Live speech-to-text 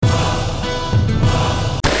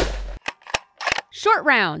Short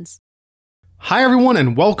Rounds. Hi everyone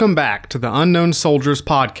and welcome back to the Unknown Soldiers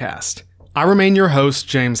podcast. I remain your host,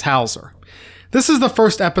 James Hauser. This is the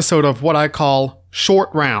first episode of what I call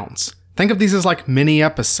Short Rounds. Think of these as like mini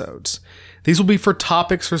episodes. These will be for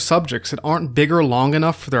topics or subjects that aren't big or long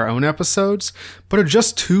enough for their own episodes, but are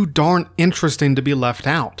just too darn interesting to be left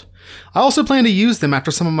out. I also plan to use them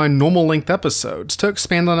after some of my normal length episodes to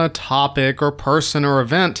expand on a topic or person or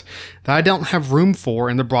event that I don't have room for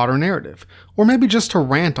in the broader narrative, or maybe just to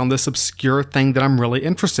rant on this obscure thing that I'm really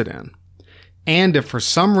interested in. And if for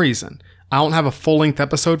some reason I don't have a full-length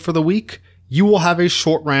episode for the week, you will have a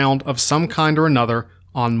short round of some kind or another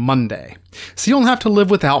on Monday. So you don't have to live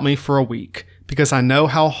without me for a week, because I know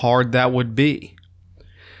how hard that would be.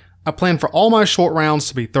 I plan for all my short rounds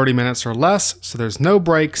to be 30 minutes or less, so there's no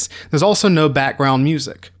breaks. There's also no background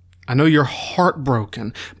music. I know you're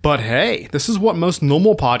heartbroken, but hey, this is what most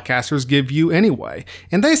normal podcasters give you anyway,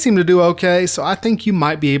 and they seem to do okay, so I think you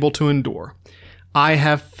might be able to endure. I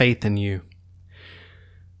have faith in you.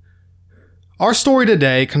 Our story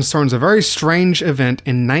today concerns a very strange event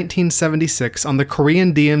in 1976 on the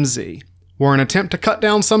Korean DMZ, where an attempt to cut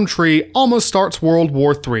down some tree almost starts World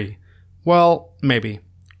War III. Well, maybe.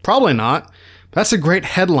 Probably not. That's a great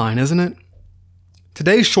headline, isn't it?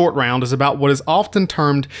 Today's short round is about what is often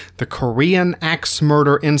termed the Korean Axe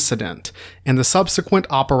Murder Incident and the subsequent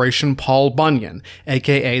Operation Paul Bunyan,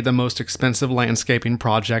 aka the most expensive landscaping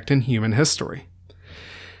project in human history.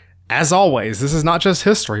 As always, this is not just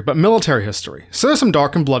history, but military history, so there's some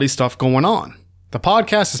dark and bloody stuff going on. The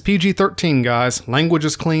podcast is PG-13, guys. Language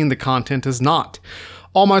is clean, the content is not.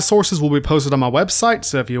 All my sources will be posted on my website,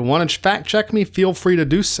 so if you want to fact check me, feel free to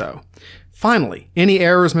do so. Finally, any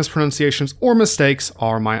errors, mispronunciations, or mistakes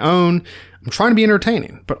are my own. I'm trying to be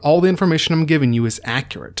entertaining, but all the information I'm giving you is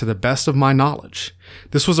accurate to the best of my knowledge.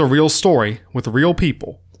 This was a real story with real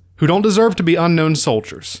people who don't deserve to be unknown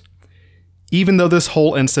soldiers, even though this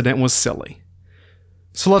whole incident was silly.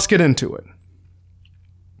 So let's get into it.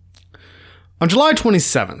 On July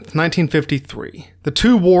 27, 1953, the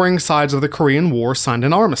two warring sides of the Korean War signed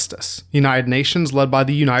an armistice. United Nations led by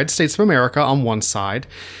the United States of America on one side,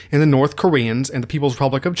 and the North Koreans and the People's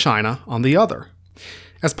Republic of China on the other.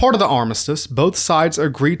 As part of the armistice, both sides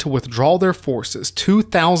agreed to withdraw their forces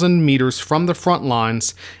 2,000 meters from the front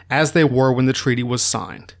lines as they were when the treaty was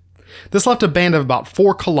signed. This left a band of about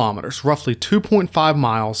 4 kilometers, roughly 2.5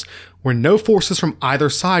 miles, where no forces from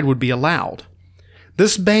either side would be allowed.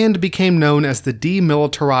 This band became known as the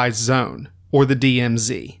Demilitarized Zone, or the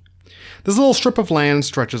DMZ. This little strip of land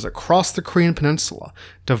stretches across the Korean peninsula,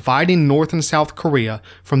 dividing North and South Korea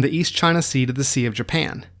from the East China Sea to the Sea of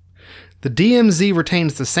Japan. The DMZ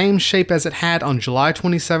retains the same shape as it had on July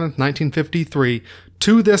 27, 1953,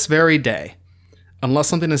 to this very day, unless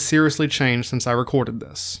something has seriously changed since I recorded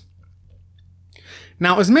this.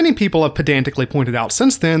 Now, as many people have pedantically pointed out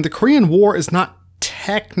since then, the Korean War is not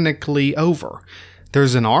technically over.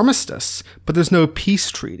 There's an armistice, but there's no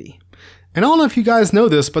peace treaty. And I don't know if you guys know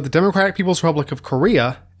this, but the Democratic People's Republic of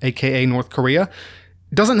Korea, aka North Korea,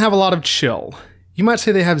 doesn't have a lot of chill. You might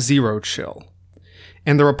say they have zero chill.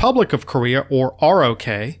 And the Republic of Korea, or ROK,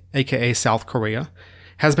 aka South Korea,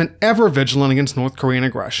 has been ever vigilant against North Korean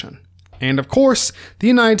aggression. And of course, the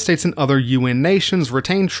United States and other UN nations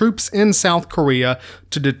retain troops in South Korea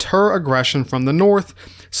to deter aggression from the North,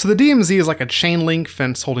 so the DMZ is like a chain link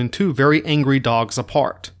fence holding two very angry dogs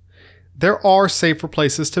apart. There are safer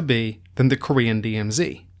places to be than the Korean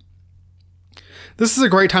DMZ. This is a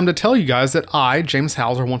great time to tell you guys that I, James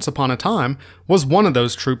Hauser, once upon a time, was one of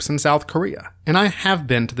those troops in South Korea, and I have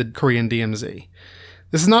been to the Korean DMZ.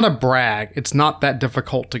 This is not a brag, it's not that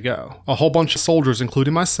difficult to go. A whole bunch of soldiers,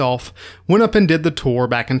 including myself, went up and did the tour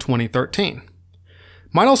back in 2013.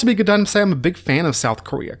 Might also be a good time to say I'm a big fan of South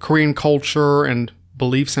Korea. Korean culture and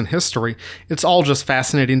beliefs and history, it's all just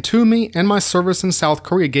fascinating to me, and my service in South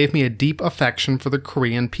Korea gave me a deep affection for the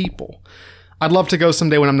Korean people. I'd love to go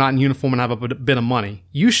someday when I'm not in uniform and have a bit of money.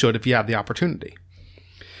 You should if you have the opportunity.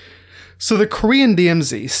 So the Korean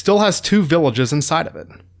DMZ still has 2 villages inside of it.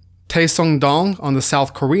 Taesongdong on the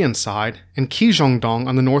South Korean side and Kijongdong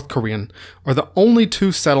on the North Korean are the only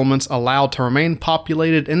 2 settlements allowed to remain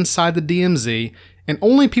populated inside the DMZ, and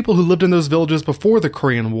only people who lived in those villages before the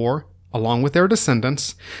Korean War, along with their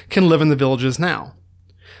descendants, can live in the villages now.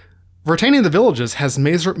 Retaining the villages has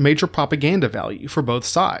major propaganda value for both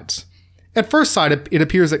sides. At first sight, it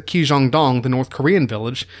appears that Kijongdong, the North Korean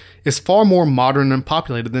village, is far more modern and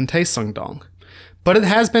populated than Taesongdong. But it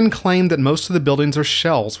has been claimed that most of the buildings are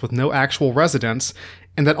shells with no actual residents,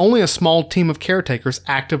 and that only a small team of caretakers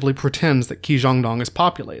actively pretends that Kijongdong is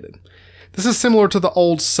populated. This is similar to the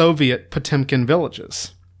old Soviet Potemkin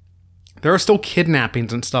villages. There are still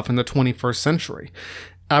kidnappings and stuff in the 21st century.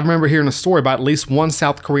 I remember hearing a story about at least one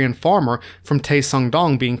South Korean farmer from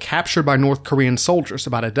Taesongdong being captured by North Korean soldiers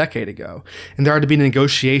about a decade ago, and there had to be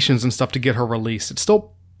negotiations and stuff to get her released. It's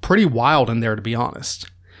still pretty wild in there, to be honest.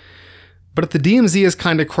 But if the DMZ is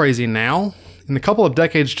kind of crazy now, in the couple of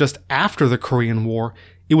decades just after the Korean War,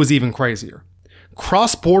 it was even crazier.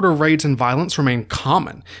 Cross-border raids and violence remained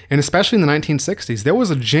common, and especially in the 1960s, there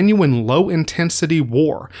was a genuine low-intensity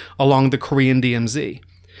war along the Korean DMZ.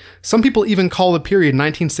 Some people even call the period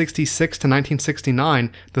 1966 to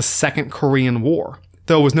 1969 the Second Korean War,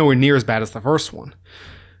 though it was nowhere near as bad as the first one.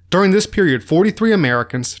 During this period, 43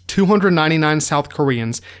 Americans, 299 South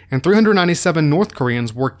Koreans, and 397 North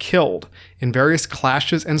Koreans were killed in various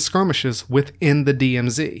clashes and skirmishes within the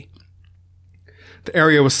DMZ. The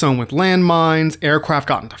area was sown with landmines, aircraft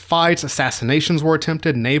got into fights, assassinations were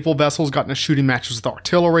attempted, naval vessels got into shooting matches with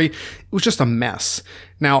artillery. It was just a mess.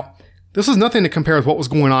 Now, this was nothing to compare with what was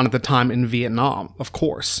going on at the time in Vietnam, of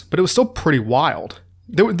course, but it was still pretty wild.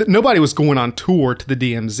 Nobody was going on tour to the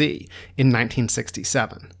DMZ in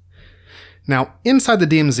 1967. Now, inside the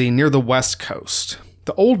DMZ near the west coast,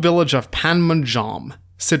 the old village of Panmunjom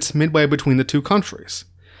sits midway between the two countries.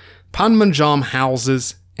 Panmunjom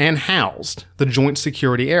housed the Joint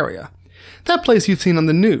Security Area. That place you've seen on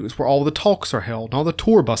the news where all the talks are held and all the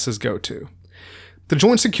tour buses go to. The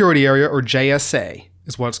Joint Security Area, or JSA,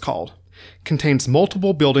 is what it's called. Contains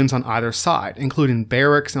multiple buildings on either side, including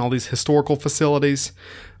barracks and all these historical facilities.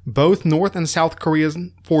 Both North and South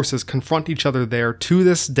Korean forces confront each other there to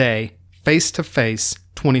this day, face to face,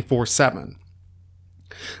 24/7.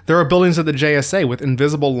 There are buildings at the JSA with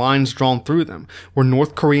invisible lines drawn through them, where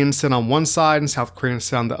North Koreans sit on one side and South Koreans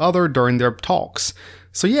sit on the other during their talks.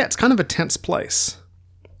 So yeah, it's kind of a tense place.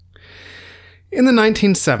 In the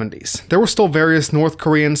 1970s, there were still various North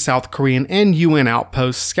Korean, South Korean, and UN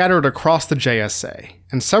outposts scattered across the JSA,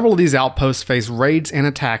 and several of these outposts face raids and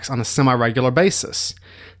attacks on a semi-regular basis.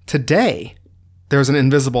 Today, there's an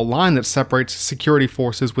invisible line that separates security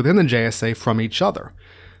forces within the JSA from each other.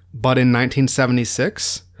 But in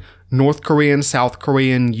 1976, North Korean, South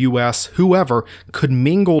Korean, US, whoever could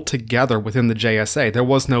mingle together within the JSA. There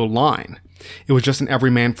was no line. It was just an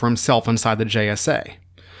every man for himself inside the JSA.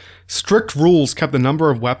 Strict rules kept the number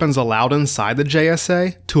of weapons allowed inside the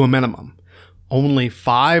JSA to a minimum. Only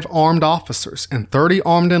 5 armed officers and 30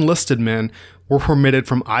 armed enlisted men were permitted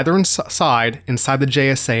from either side inside the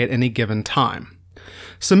JSA at any given time.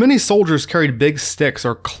 So many soldiers carried big sticks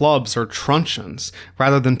or clubs or truncheons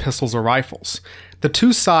rather than pistols or rifles. The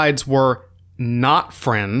two sides were not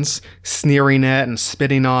friends, sneering at and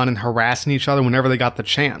spitting on and harassing each other whenever they got the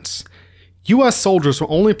chance. US soldiers were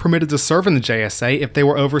only permitted to serve in the JSA if they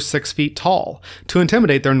were over 6 feet tall, to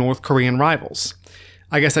intimidate their North Korean rivals.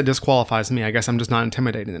 I guess that disqualifies me. I guess I'm just not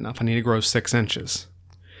intimidating enough. I need to grow 6 inches.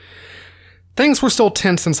 Things were still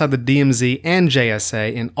tense inside the DMZ and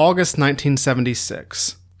JSA in August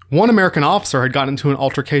 1976. One American officer had gotten into an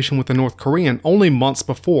altercation with a North Korean only months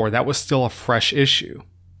before. That was still a fresh issue.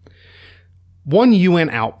 One UN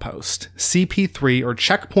outpost, CP3 or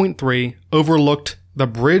Checkpoint 3, overlooked the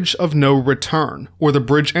Bridge of No Return, or the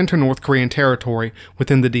bridge into North Korean territory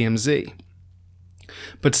within the DMZ.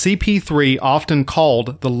 But CP3, often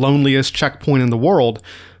called the loneliest checkpoint in the world,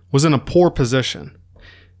 was in a poor position.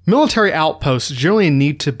 Military outposts generally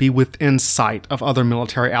need to be within sight of other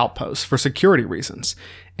military outposts for security reasons,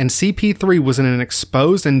 and CP3 was in an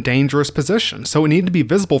exposed and dangerous position, so it needed to be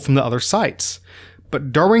visible from the other sites.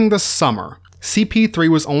 But during the summer, CP3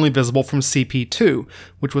 was only visible from CP2,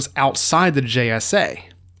 which was outside the JSA.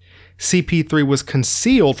 CP3 was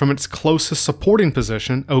concealed from its closest supporting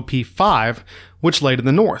position, OP5, which lay to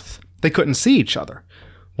the north. They couldn't see each other.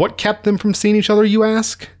 What kept them from seeing each other, you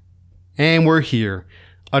ask? And we're here.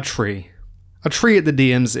 A tree. A tree at the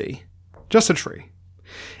DMZ. Just a tree.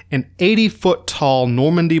 An 80-foot tall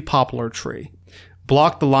Normandy poplar tree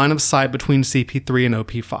blocked the line of sight between CP3 and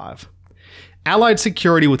OP5. Allied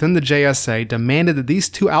security within the JSA demanded that these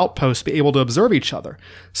two outposts be able to observe each other,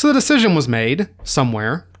 so the decision was made,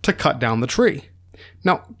 somewhere, to cut down the tree.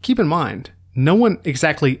 Now, keep in mind, no one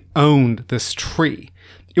exactly owned this tree.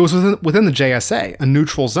 It was within the JSA, a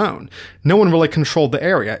neutral zone. No one really controlled the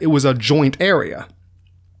area. It was a joint area.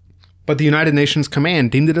 But the United Nations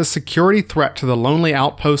Command deemed it a security threat to the lonely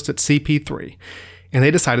outpost at CP3, and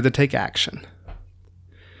they decided to take action.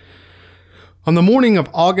 On the morning of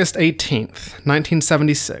August 18th,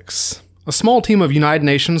 1976, a small team of United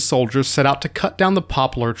Nations soldiers set out to cut down the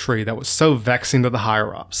poplar tree that was so vexing to the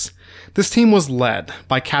higher-ups. This team was led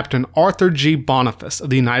by Captain Arthur G. Boniface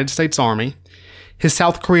of the United States Army, his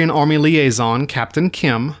South Korean Army liaison, Captain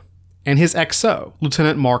Kim, and his XO,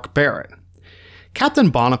 Lieutenant Mark Barrett. Captain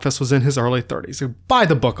Boniface was in his early 30s, a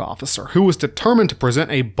by-the-book officer who was determined to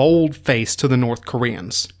present a bold face to the North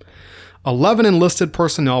Koreans. 11 enlisted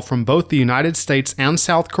personnel from both the United States and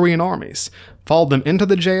South Korean armies followed them into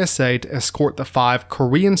the JSA to escort the 5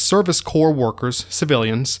 Korean Service Corps workers,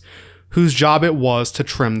 civilians, whose job it was to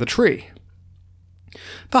trim the tree.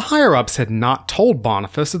 The higher-ups had not told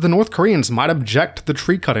Boniface that the North Koreans might object to the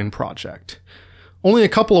tree-cutting project. Only a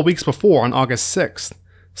couple of weeks before, on August 6th,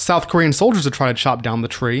 South Korean soldiers had tried to chop down the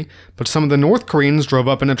tree, but some of the North Koreans drove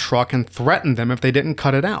up in a truck and threatened them if they didn't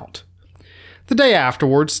cut it out. The day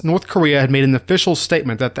afterwards, North Korea had made an official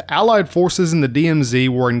statement that the Allied forces in the DMZ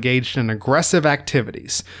were engaged in aggressive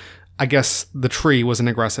activities. I guess the tree was an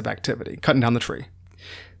aggressive activity, cutting down the tree.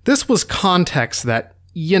 This was context that,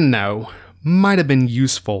 might have been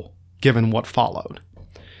useful given what followed.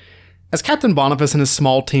 As Captain Boniface and his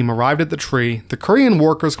small team arrived at the tree, the Korean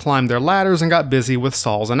workers climbed their ladders and got busy with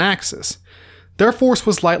saws and axes. Their force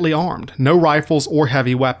was lightly armed, no rifles or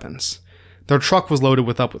heavy weapons. Their truck was loaded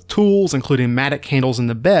with tools, including mattock handles in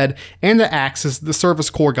the bed, and the axes the Service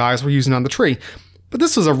Corps guys were using on the tree. But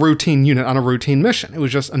this was a routine unit on a routine mission. It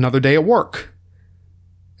was just another day at work.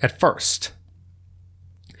 At first.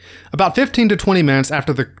 About 15 to 20 minutes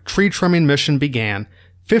after the tree trimming mission began,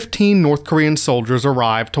 15 North Korean soldiers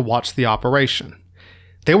arrived to watch the operation.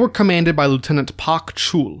 They were commanded by Lieutenant Pak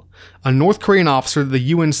Chul, a North Korean officer that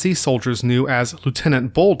the UNC soldiers knew as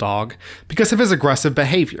Lieutenant Bulldog because of his aggressive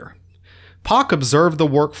behavior. Pak observed the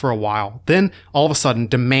work for a while, then all of a sudden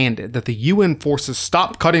demanded that the UN forces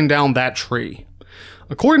stop cutting down that tree.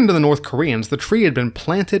 According to the North Koreans, the tree had been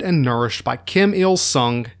planted and nourished by Kim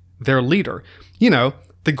Il-sung, their leader,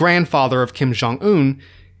 the grandfather of Kim Jong-un,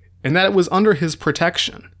 and that it was under his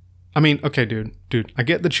protection. I mean, okay, dude, I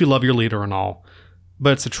get that you love your leader and all,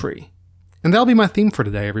 but it's a tree. And that'll be my theme for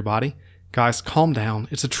today, everybody. Guys, calm down.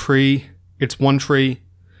 It's a tree. It's one tree.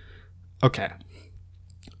 Okay.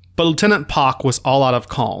 But Lieutenant Pak was all out of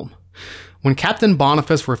calm. When Captain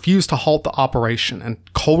Boniface refused to halt the operation and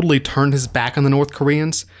coldly turned his back on the North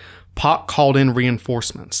Koreans, Pak called in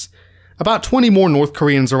reinforcements. About 20 more North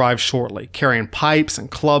Koreans arrived shortly, carrying pipes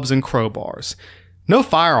and clubs and crowbars. No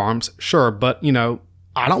firearms, sure, but,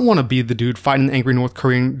 I don't want to be the dude fighting the angry North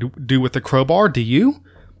Korean dude with the crowbar, do you?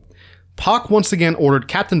 Pak once again ordered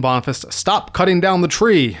Captain Boniface to stop cutting down the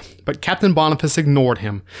tree, but Captain Boniface ignored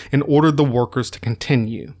him and ordered the workers to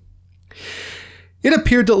continue. It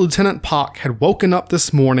appeared that Lieutenant Pak had woken up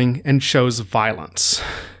this morning and chose violence.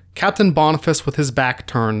 Captain Boniface, with his back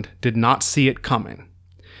turned, did not see it coming.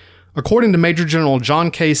 According to Major General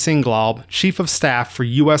John K. Singlaub, Chief of Staff for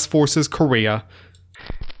U.S. Forces Korea,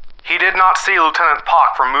 he did not see Lieutenant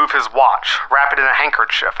Pak remove his watch, wrap it in a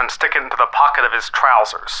handkerchief, and stick it into the pocket of his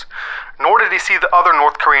trousers. Nor did he see the other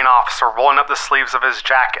North Korean officer rolling up the sleeves of his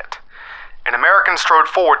jacket. An American strode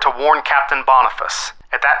forward to warn Captain Boniface.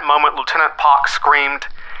 At that moment, Lieutenant Pak screamed,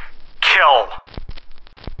 "Kill!"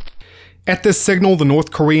 At this signal, the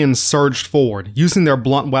North Koreans surged forward, using their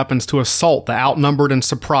blunt weapons to assault the outnumbered and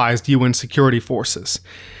surprised UN security forces.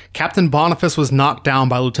 Captain Boniface was knocked down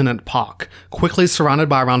by Lieutenant Pak, quickly surrounded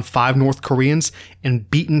by around 5 North Koreans,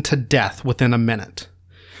 and beaten to death within a minute.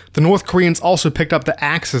 The North Koreans also picked up the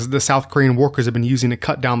axes that the South Korean workers had been using to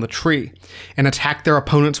cut down the tree, and attacked their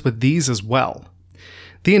opponents with these as well.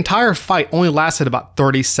 The entire fight only lasted about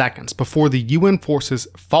 30 seconds before the UN forces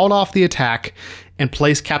fought off the attack and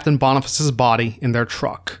placed Captain Boniface's body in their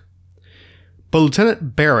truck. But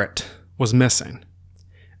Lieutenant Barrett was missing.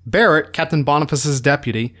 Barrett, Captain Boniface's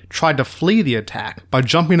deputy, tried to flee the attack by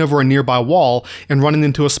jumping over a nearby wall and running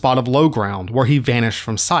into a spot of low ground where he vanished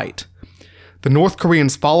from sight. The North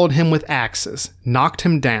Koreans followed him with axes, knocked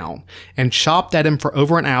him down, and chopped at him for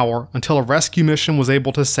over an hour until a rescue mission was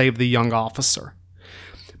able to save the young officer.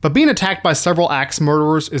 But being attacked by several axe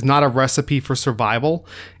murderers is not a recipe for survival,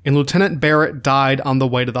 and Lieutenant Barrett died on the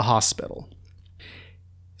way to the hospital.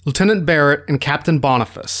 Lieutenant Barrett and Captain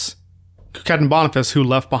Boniface, who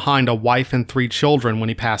left behind a wife and 3 children when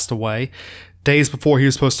he passed away, days before he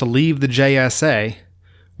was supposed to leave the JSA,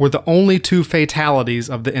 were the only 2 fatalities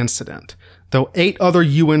of the incident, though 8 other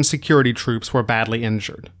UN security troops were badly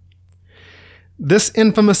injured. This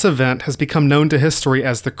infamous event has become known to history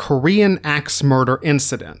as the Korean Axe Murder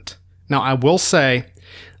Incident. Now, I will say,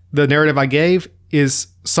 the narrative I gave is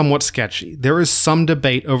somewhat sketchy. There is some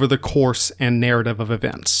debate over the course and narrative of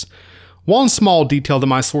events. One small detail that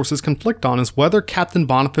my sources conflict on is whether Captain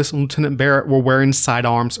Boniface and Lieutenant Barrett were wearing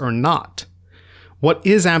sidearms or not. What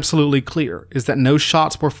is absolutely clear is that no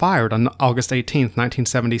shots were fired on August 18,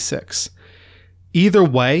 1976. Either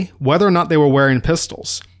way, whether or not they were wearing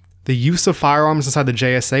pistols, The use of firearms inside the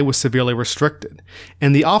JSA was severely restricted,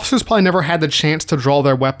 and the officers probably never had the chance to draw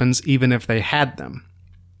their weapons even if they had them.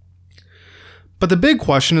 But the big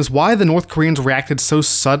question is why the North Koreans reacted so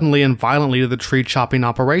suddenly and violently to the tree chopping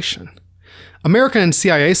operation. American and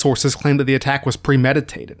CIA sources claim that the attack was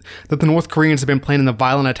premeditated, that the North Koreans had been planning the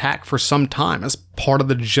violent attack for some time as part of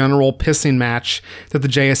the general pissing match that the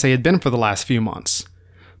JSA had been for the last few months.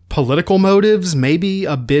 Political motives, maybe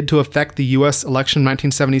a bid to affect the US election in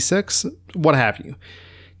 1976, what have you.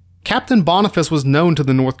 Captain Boniface was known to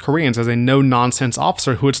the North Koreans as a no-nonsense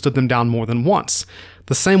officer who had stood them down more than once,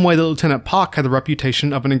 the same way that Lieutenant Pak had the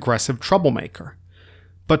reputation of an aggressive troublemaker.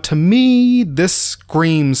 But to me, this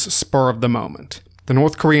screams spur of the moment. The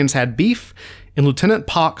North Koreans had beef, and Lieutenant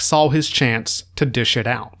Pak saw his chance to dish it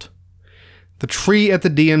out. The tree at the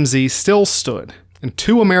DMZ still stood, and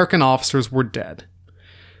 2 American officers were dead.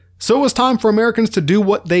 So it was time for Americans to do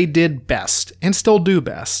what they did best, and still do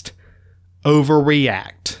best: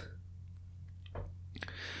 overreact.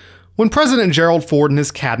 When President Gerald Ford and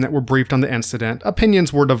his cabinet were briefed on the incident,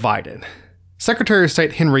 opinions were divided. Secretary of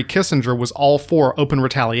State Henry Kissinger was all for open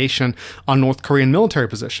retaliation on North Korean military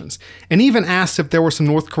positions, and even asked if there were some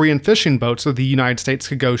North Korean fishing boats that the United States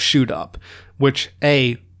could go shoot up, which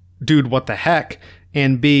A, dude, what the heck,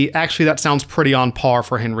 and B, actually that sounds pretty on par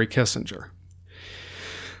for Henry Kissinger.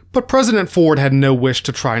 But President Ford had no wish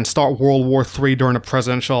to try and start World War III during a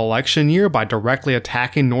presidential election year by directly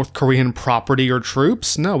attacking North Korean property or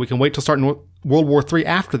troops. No, we can wait to start World War III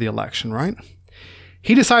after the election, right?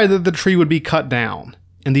 He decided that the tree would be cut down,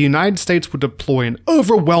 and the United States would deploy an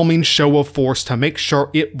overwhelming show of force to make sure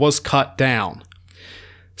it was cut down.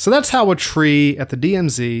 So that's how a tree at the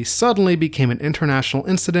DMZ suddenly became an international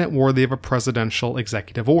incident worthy of a presidential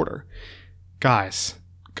executive order. Guys,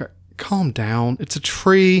 calm down. It's a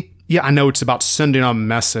tree. Yeah, I know it's about sending a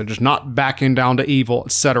message, not backing down to evil,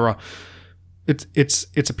 etc. It's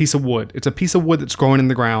a piece of wood. It's a piece of wood that's growing in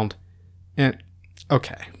the ground. And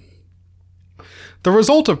okay. The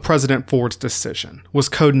result of President Ford's decision was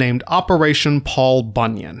codenamed Operation Paul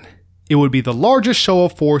Bunyan. It would be the largest show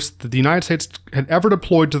of force that the United States had ever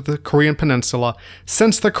deployed to the Korean Peninsula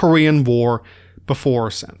since the Korean War, before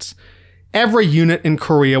or since. Every unit in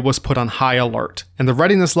Korea was put on high alert, and the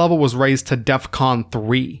readiness level was raised to DEFCON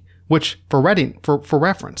 3, which, for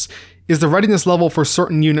reference, is the readiness level for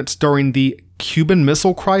certain units during the Cuban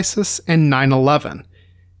Missile Crisis and 9/11.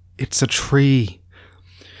 It's a tree.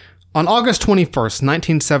 On August 21st,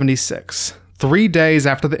 1976, 3 days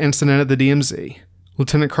after the incident at the DMZ,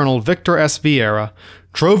 Lieutenant Colonel Victor S. Vieira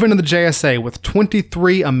drove into the JSA with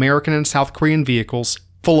 23 American and South Korean vehicles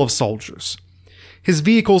full of soldiers. His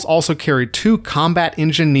vehicles also carried 2 combat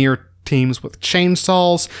engineer teams with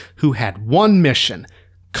chainsaws who had one mission: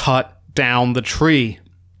 cut down the tree.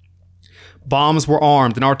 Bombs were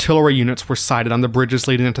armed and artillery units were sighted on the bridges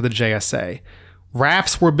leading into the JSA.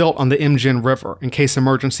 Rafts were built on the Imjin River in case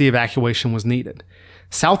emergency evacuation was needed.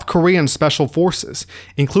 South Korean special forces,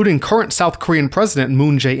 including current South Korean President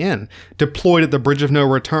Moon Jae-in, deployed at the Bridge of No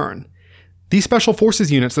Return. These special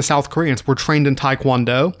forces units, the South Koreans, were trained in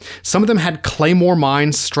Taekwondo. Some of them had claymore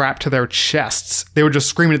mines strapped to their chests. They were just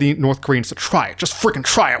screaming at the North Koreans to try it. Just freaking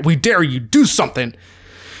try it. We dare you. Do something.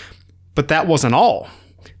 But that wasn't all.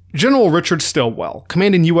 General Richard Stilwell,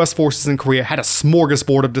 commanding U.S. forces in Korea, had a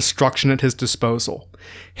smorgasbord of destruction at his disposal.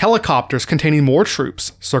 Helicopters containing more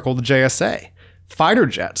troops circled the JSA. Fighter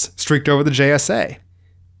jets streaked over the JSA.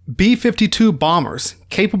 B-52 bombers,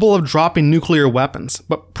 capable of dropping nuclear weapons,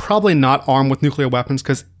 but probably not armed with nuclear weapons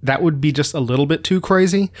because that would be just a little bit too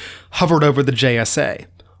crazy, hovered over the JSA.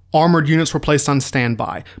 Armored units were placed on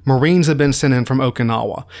standby. Marines had been sent in from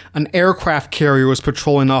Okinawa. An aircraft carrier was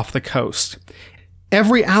patrolling off the coast.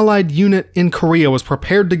 Every Allied unit in Korea was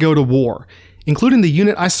prepared to go to war, including the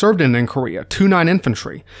unit I served in Korea, 29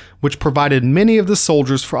 Infantry, which provided many of the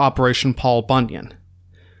soldiers for Operation Paul Bunyan.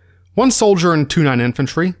 One soldier in 29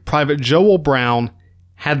 Infantry, Private Joel Brown,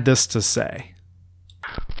 had this to say.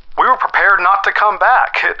 "We were prepared not to come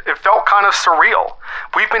back. It felt kind of surreal.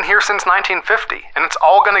 We've been here since 1950, and it's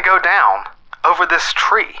all going to go down over this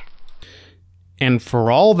tree." And for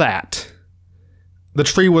all that, the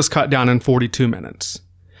tree was cut down in 42 minutes.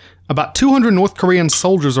 About 200 North Korean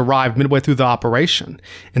soldiers arrived midway through the operation,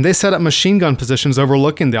 and they set up machine gun positions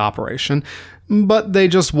overlooking the operation, but they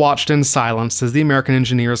just watched in silence as the American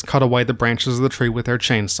engineers cut away the branches of the tree with their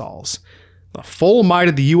chainsaws. The full might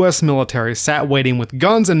of the U.S. military sat waiting with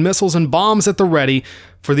guns and missiles and bombs at the ready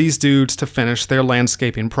for these dudes to finish their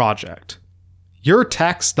landscaping project. Your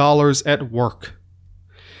tax dollars at work.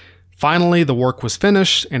 Finally, the work was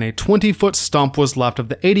finished, and a 20-foot stump was left of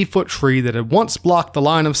the 80-foot tree that had once blocked the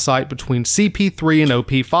line of sight between CP3 and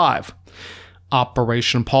OP5.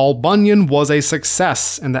 Operation Paul Bunyan was a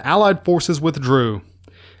success, and the Allied forces withdrew.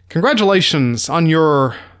 Congratulations on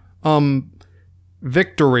your,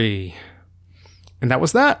 victory. And that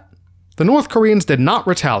was that. The North Koreans did not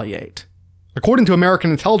retaliate. According to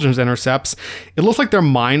American intelligence intercepts, it looked like their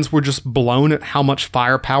minds were just blown at how much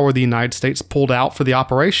firepower the United States pulled out for the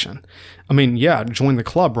operation. I mean, yeah, join the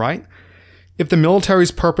club, right? If the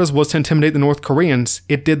military's purpose was to intimidate the North Koreans,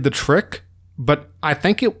 it did the trick, but I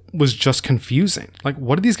think it was just confusing. Like,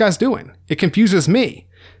 what are these guys doing? It confuses me.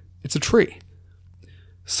 It's a tree.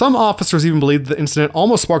 Some officers even believed the incident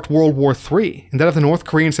almost sparked World War III, and that if the North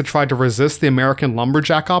Koreans had tried to resist the American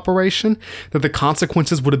lumberjack operation, that the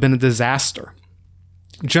consequences would have been a disaster.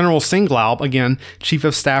 General Singlaub, again, Chief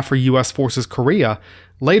of Staff for U.S. Forces Korea,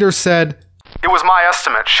 later said, "It was my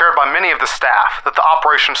estimate, shared by many of the staff, that the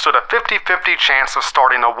operation stood a 50-50 chance of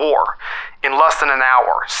starting a war. In less than an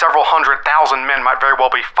hour, several 100,000 men might very well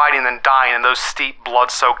be fighting and dying in those steep,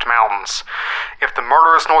 blood-soaked mountains. If the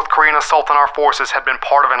murderous North Korean assault on our forces had been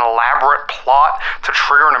part of an elaborate plot to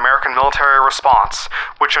trigger an American military response,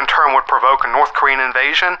 which in turn would provoke a North Korean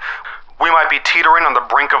invasion, we might be teetering on the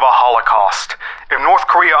brink of a Holocaust. If North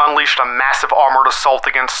Korea unleashed a massive armored assault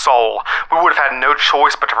against Seoul, we would have had no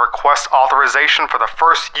choice but to request authorization for the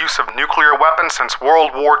first use of nuclear weapons since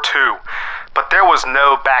World War II. But there was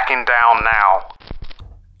no backing down now."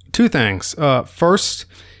 Two things. First,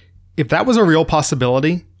 if that was a real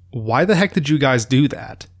possibility, why the heck did you guys do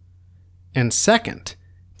that? And second,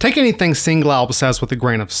 take anything Singlaub says with a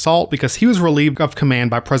grain of salt, because he was relieved of command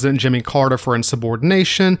by President Jimmy Carter for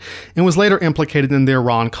insubordination and was later implicated in the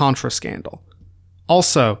Iran-Contra scandal.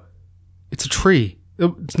 Also, it's a tree.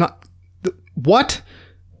 It's not... What?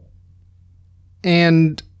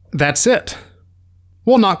 And that's it.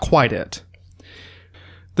 Well, not quite it.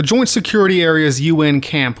 The Joint Security Area's UN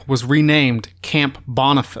camp was renamed Camp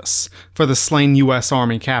Boniface for the slain U.S.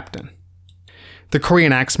 Army captain. The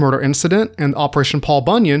Korean axe murder incident and Operation Paul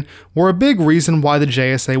Bunyan were a big reason why the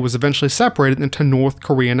JSA was eventually separated into North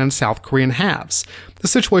Korean and South Korean halves, the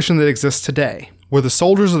situation that exists today, where the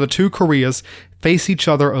soldiers of the two Koreas face each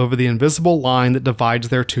other over the invisible line that divides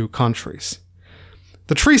their two countries.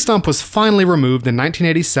 The tree stump was finally removed in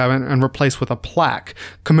 1987 and replaced with a plaque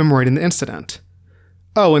commemorating the incident.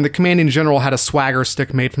 Oh, and the commanding general had a swagger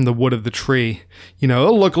stick made from the wood of the tree. You know,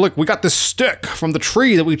 oh, look, we got this stick from the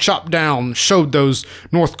tree that we chopped down and showed those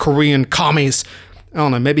North Korean commies. I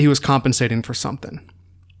don't know, maybe he was compensating for something.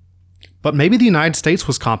 But maybe the United States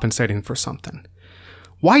was compensating for something.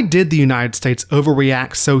 Why did the United States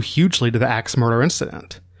overreact so hugely to the axe murder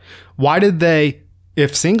incident? Why did they,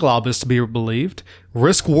 if Singlaub is to be believed,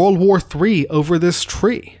 risk World War III over this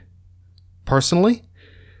tree? Personally,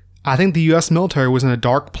 I think the U.S. military was in a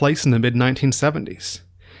dark place in the mid-1970s.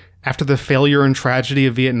 After the failure and tragedy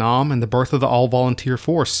of Vietnam and the birth of the all-volunteer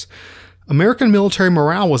force, American military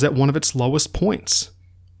morale was at one of its lowest points.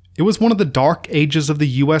 It was one of the dark ages of the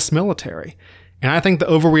U.S. military, and I think the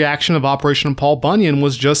overreaction of Operation Paul Bunyan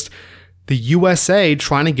was just the USA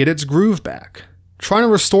trying to get its groove back, trying to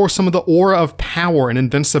restore some of the aura of power and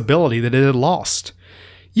invincibility that it had lost.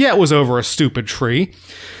 Yeah, it was over a stupid tree,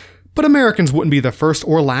 but Americans wouldn't be the first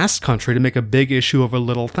or last country to make a big issue of a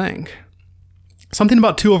little thing. Something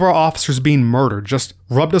about two of our officers being murdered just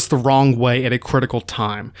rubbed us the wrong way at a critical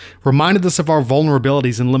time, reminded us of our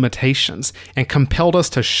vulnerabilities and limitations, and compelled us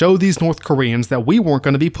to show these North Koreans that we weren't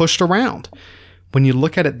going to be pushed around. When you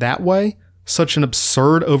look at it that way, such an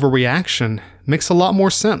absurd overreaction makes a lot more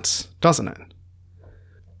sense, doesn't it?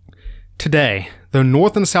 Today, though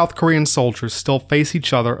North and South Korean soldiers still face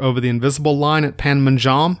each other over the invisible line at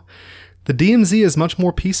Panmunjom, the DMZ is much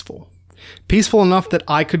more peaceful. Peaceful enough that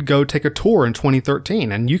I could go take a tour in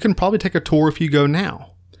 2013, and you can probably take a tour if you go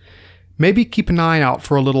now. Maybe keep an eye out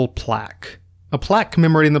for a little plaque. A plaque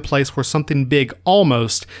commemorating the place where something big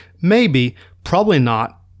almost, maybe, probably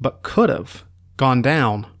not, but could have, gone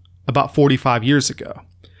down about 45 years ago.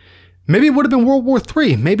 Maybe it would have been World War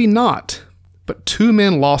III, maybe not. But 2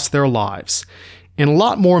 men lost their lives, and a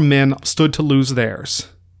lot more men stood to lose theirs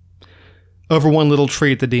over one little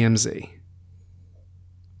tree at the DMZ.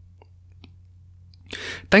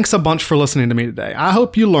 Thanks a bunch for listening to me today. I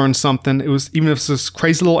hope you learned something. Even if it's this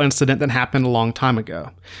crazy little incident that happened a long time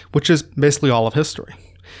ago, which is basically all of history.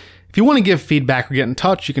 If you want to give feedback or get in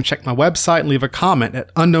touch, you can check my website and leave a comment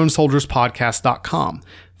at unknownsoldierspodcast.com.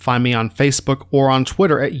 Find me on Facebook or on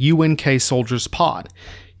Twitter at UNKSoldiersPod.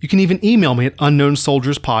 You can even email me at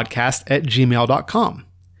unknownsoldierspodcast@gmail.com.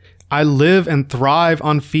 I live and thrive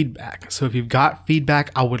on feedback, so if you've got feedback,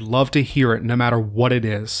 I would love to hear it no matter what it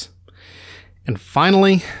is. And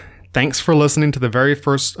finally, thanks for listening to the very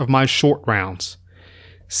first of my short rounds.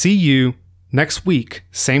 See you next week,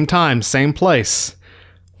 same time, same place,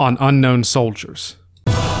 on Unknown Soldiers.